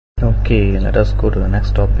Okay, let us go to the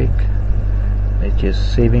next topic, which is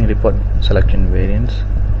saving report selection variants.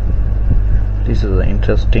 This is an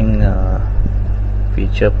interesting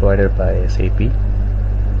feature provided by SAP.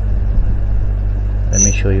 Let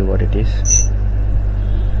me show you what it is.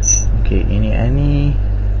 Okay, in any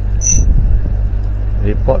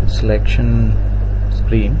report selection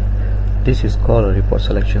screen, this is called a report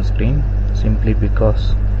selection screen simply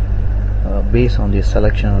because based on this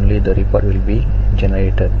selection only the report will be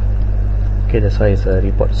generated. Okay, that's why it's a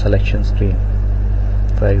report selection screen.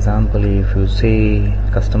 For example, if you say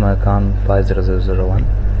customer account 50001,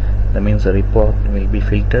 that means the report will be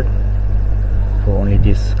filtered for only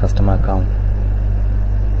this customer account,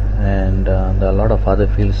 and there are a lot of other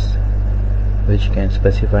fields which you can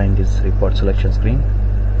specify in this report selection screen.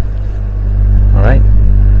 Alright,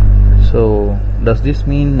 so does this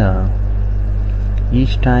mean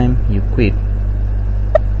each time you quit,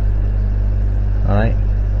 alright,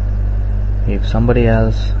 if somebody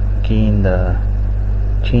else key in the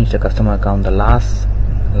change the customer account, the last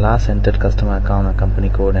entered customer account or company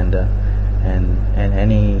code and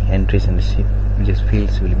any entries in these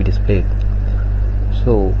fields will be displayed.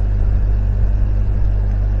 So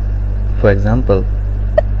for example,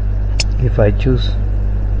 if I choose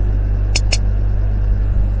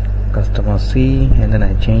customer C and then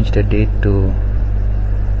I change the date to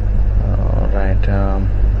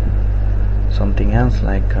something else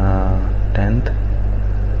like 10th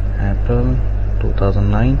April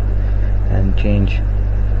 2009 and change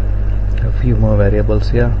a few more variables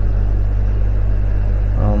here,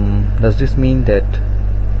 does this mean that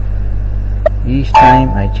each time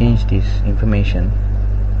I change this information,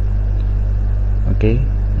 okay,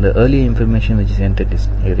 the early information which is entered is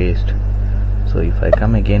erased? So if I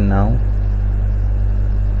come again now,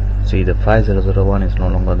 see the 5001 is no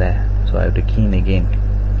longer there, so I have to key in again,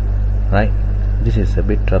 right? This is a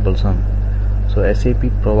bit troublesome. So SAP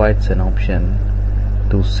provides an option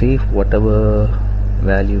to save whatever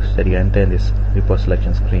values that you enter in this report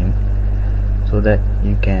selection screen, so that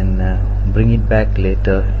you can bring it back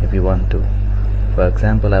later if you want to. For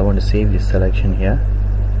example, I want to save this selection here.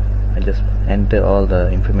 I just enter all the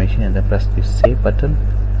information and then press this save button.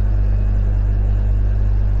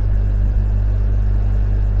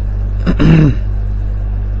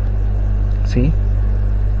 See,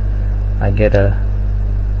 I get a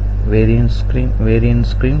variant screen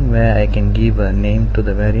where I can give a name to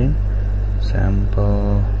the variant,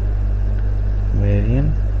 sample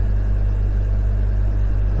variant.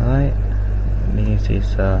 Alright, this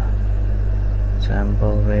is a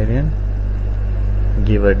sample variant,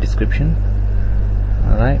 give a description.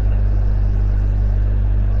 Alright,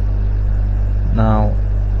 now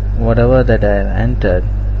whatever that I have entered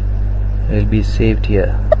will be saved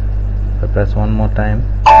here. If I press one more time,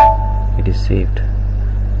 it is saved.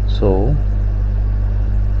 So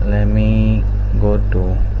let me go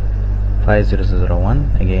to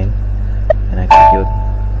 5001 again and execute.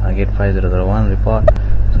 I get 5001 report.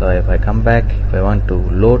 So if I come back, if I want to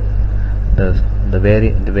load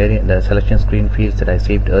the selection screen fields that I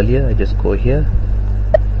saved earlier, I just go here,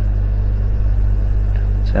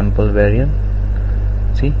 sample variant.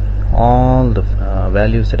 See, all the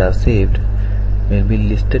values that are saved will be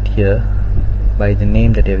listed here by the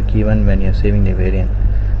name that you have given when you are saving the variant.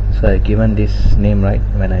 So I have given this name right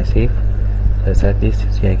when I save. So I set this,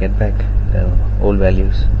 see, I get back the old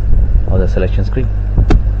values of the selection screen.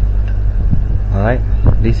 Alright,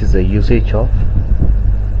 this is the usage of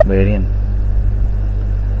variant.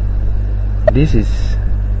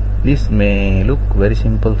 This may look very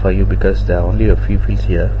simple for you because there are only a few fields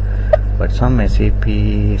here, but some SAP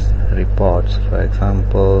reports, for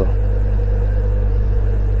example,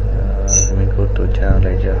 let me go to general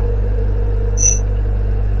ledger.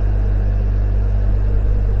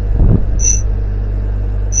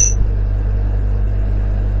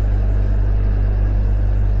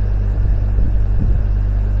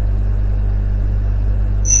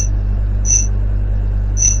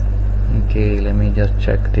 Okay, let me just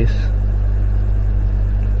check this.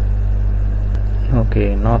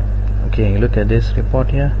 Okay, look at this report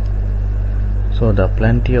here. So there are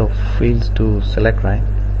plenty of fields to select, right?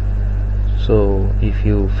 So if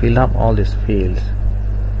you fill up all these fields,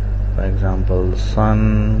 for example,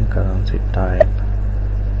 sun, currency type,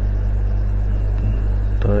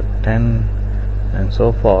 10 and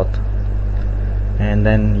so forth, and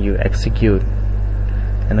then you execute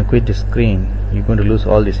and quit the screen, you're going to lose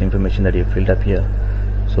all this information that you filled up here.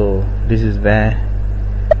 So this is where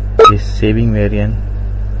this saving variant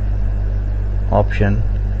option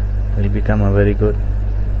will become a very good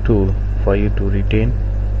tool for you to retain.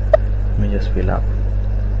 Let me just fill up.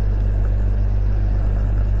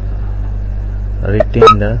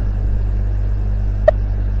 retain the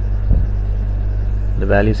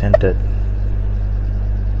values entered.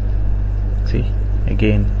 See,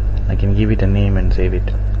 again I can give it a name and save it.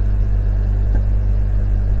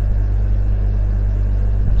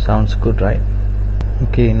 Sounds good, right?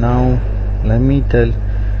 Okay, now let me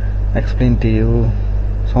explain to you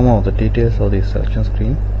some of the details of this selection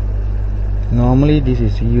screen. Normally this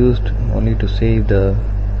is used only to save the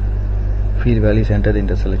field values entered in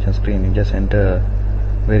the selection screen. You just enter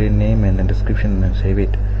variant name and the description and save it.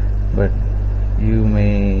 But you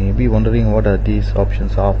may be wondering what are these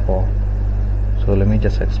options are for. So let me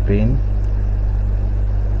just explain.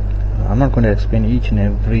 I'm not going to explain each and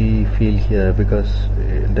every field here because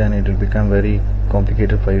then it will become very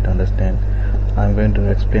complicated for you to understand. I'm going to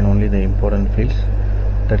explain only the important fields.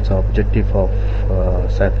 That's the objective of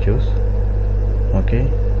SAP Choose. Okay,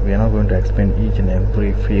 we are not going to explain each and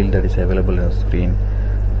every field that is available on the screen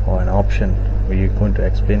or an option. We are going to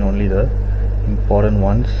explain only the important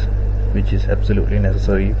ones which is absolutely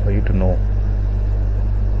necessary for you to know.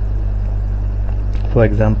 For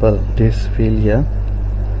example, this field here,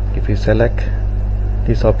 if you select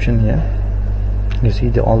this option here, you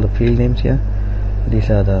see all the field names here. These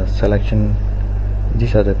are the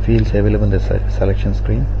fields available in the selection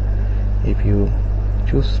screen. If you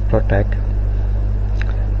choose protect,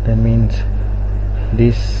 that means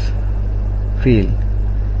this field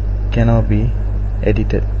cannot be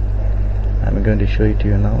edited. I'm going to show it to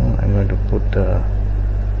you now. I'm going to put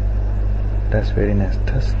that's very nice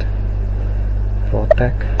test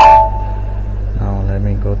protect. Now let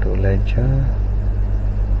me go to ledger.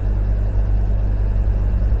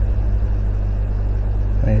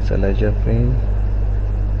 Where is the ledger field?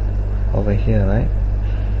 Over here, right?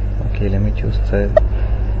 Okay, let me choose the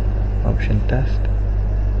option test.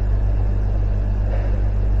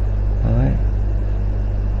 Alright.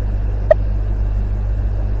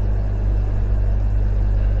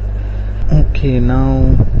 Okay,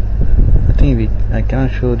 now I think I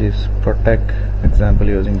cannot show this protect example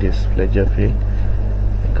using this ledger field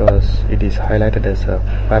because it is highlighted as a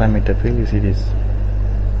parameter field. You see this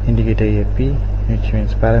indicator AP, which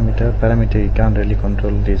means parameter. You can't really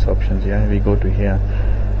control these options here. We go to here,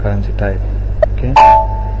 currency type. Okay,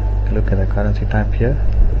 look at the currency type here.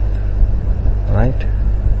 Right,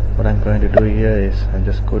 what I'm going to do here is I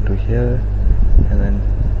just go to here and then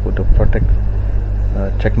put a protect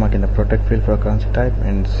check mark in the protect field for currency type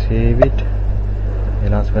and save it.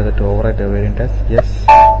 You'll ask whether to override the variant test. Yes,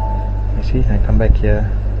 you see I come back here.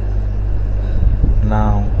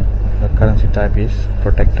 Now the currency type is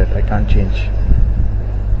protected. I can't change.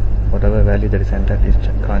 Whatever value that is entered is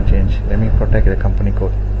can't change. Let me protect the company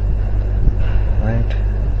code. Right,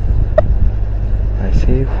 I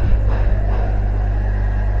save.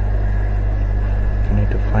 I need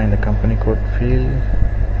to find the company code field.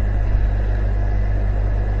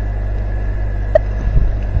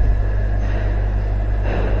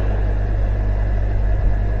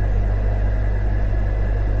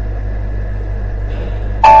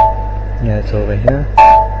 Yeah, it's over here.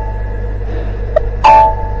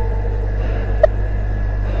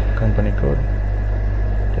 Company code.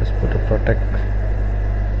 Just put a protect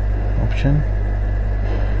option.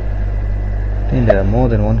 I think there are more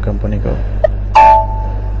than one company code.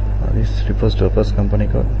 This refers to a first company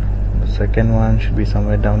code. The second one should be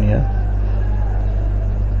somewhere down here.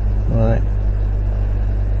 Alright.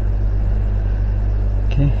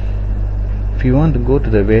 Okay. If you want to go to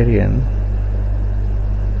the variant,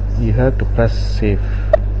 you have to press save.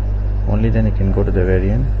 Only then you can go to the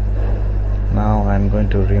variant. Now I'm going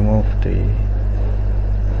to remove the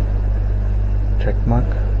check mark.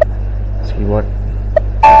 See what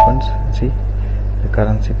happens. See, the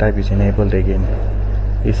currency type is enabled again.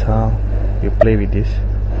 This is how you play with this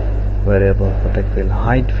variable protect field.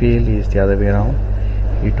 Hide field is the other way around.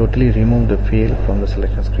 You totally remove the field from the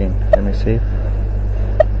selection screen. Let me save.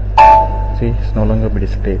 See, it's no longer be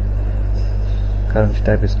displayed. Currency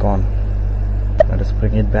type is gone. Let us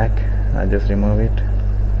bring it back. I just remove it.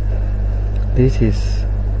 This is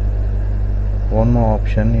one more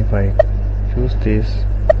option. If I choose this,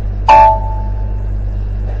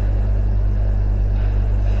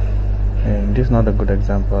 and this is not a good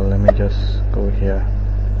example. Let me just go here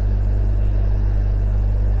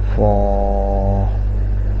for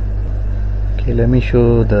okay, let me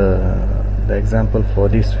show the example for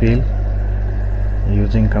this field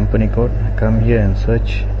using company code. Come here and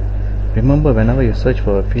search. Remember, whenever you search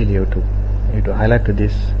for a field, you have to highlight to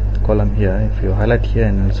this column here. If you highlight here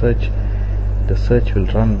and search, the search will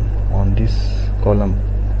run on this column,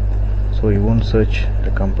 so you won't search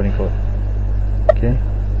the company code. Okay,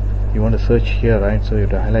 you want to search here, right? So you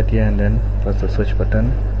have to highlight here and then press the search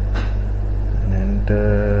button and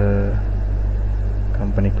enter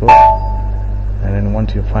company code, and then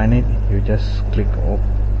once you find it, you just click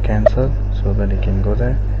cancel so that it can go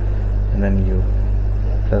there, and then you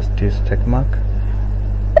press this check mark,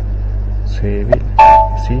 save it.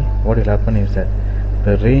 See, what will happen is that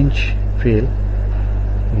the range field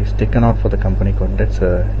is taken out for the company code. That's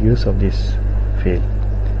a use of this field.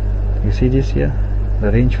 You see this here,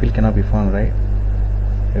 the range field cannot be found, right?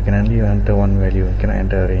 You can only enter one value, you cannot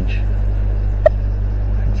enter a range.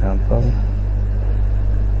 For example,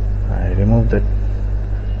 I remove the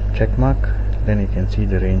check mark, then you can see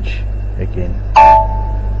the range again.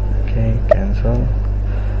 Okay, cancel,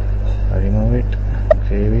 I remove it,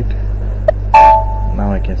 save it.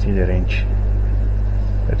 Now I can see the range.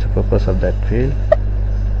 That's the purpose of that field.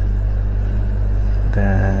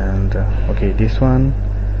 Then okay, this one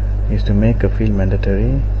is to make a field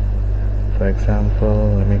mandatory. For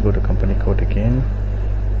example, let me go to company code again.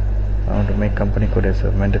 I want to make company code as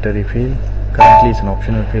a mandatory field. Currently it's an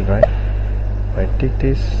optional field, right? If I tick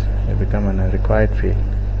this, it will become a required field.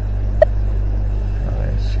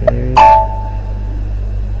 I save it.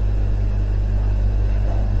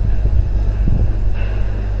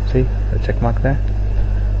 See the check mark there?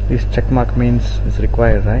 This check mark means it's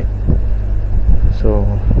required, right? So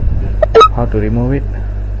how to remove it?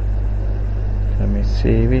 Let me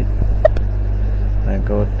save it. I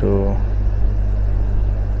go to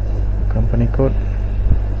company code.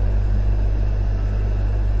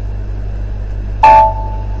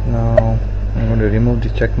 Now I'm going to remove the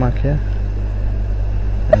check mark here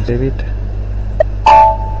and save it.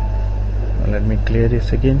 Let me clear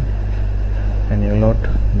this again, and you'll note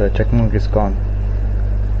the check mark is gone.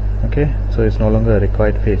 Okay, so it's no longer a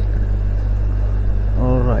required field.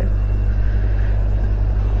 Alright,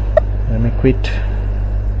 let me quit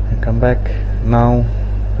and come back. Now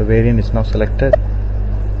the variant is now selected.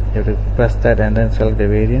 You have to press that and then select the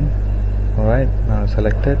variant. Alright, now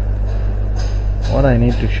selected. What I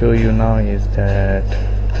need to show you now is that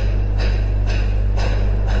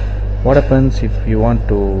what happens if you want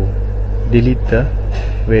to delete the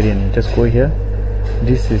variant. Just go here.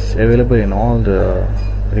 This is available in all the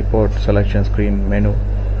report selection screen menu.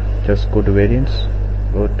 Just go to variants,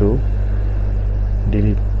 go to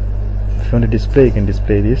delete. If you want to display, you can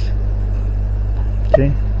display this.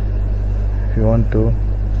 Okay, if you want to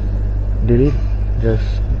delete,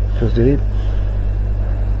 just choose delete.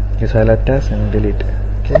 Just highlight task and delete.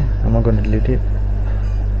 Okay, I'm not going to delete it.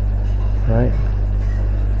 Right,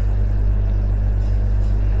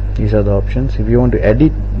 these are the options. If you want to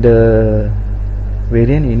edit the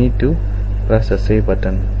variant, you need to press the save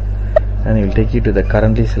button, and it will take you to the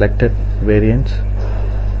currently selected variants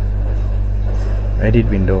edit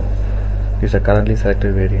window. This is a currently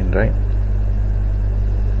selected variant, right?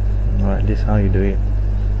 Alright, this is how you do it.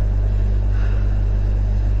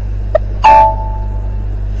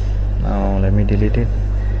 Now let me delete it.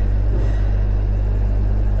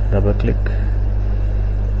 Double click,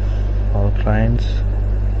 all clients,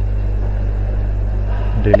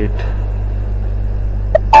 delete.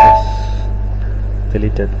 Yes,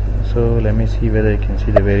 deleted. So let me see whether you can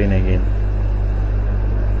see the variant again.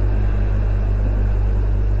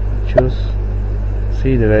 Choose.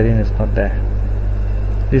 See, the variant is not there.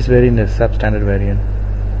 This variant is substandard variant.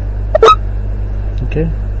 Okay,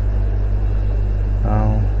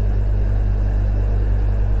 now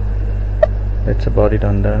that's about it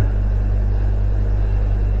on the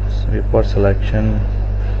report selection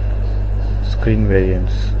screen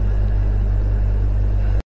variants.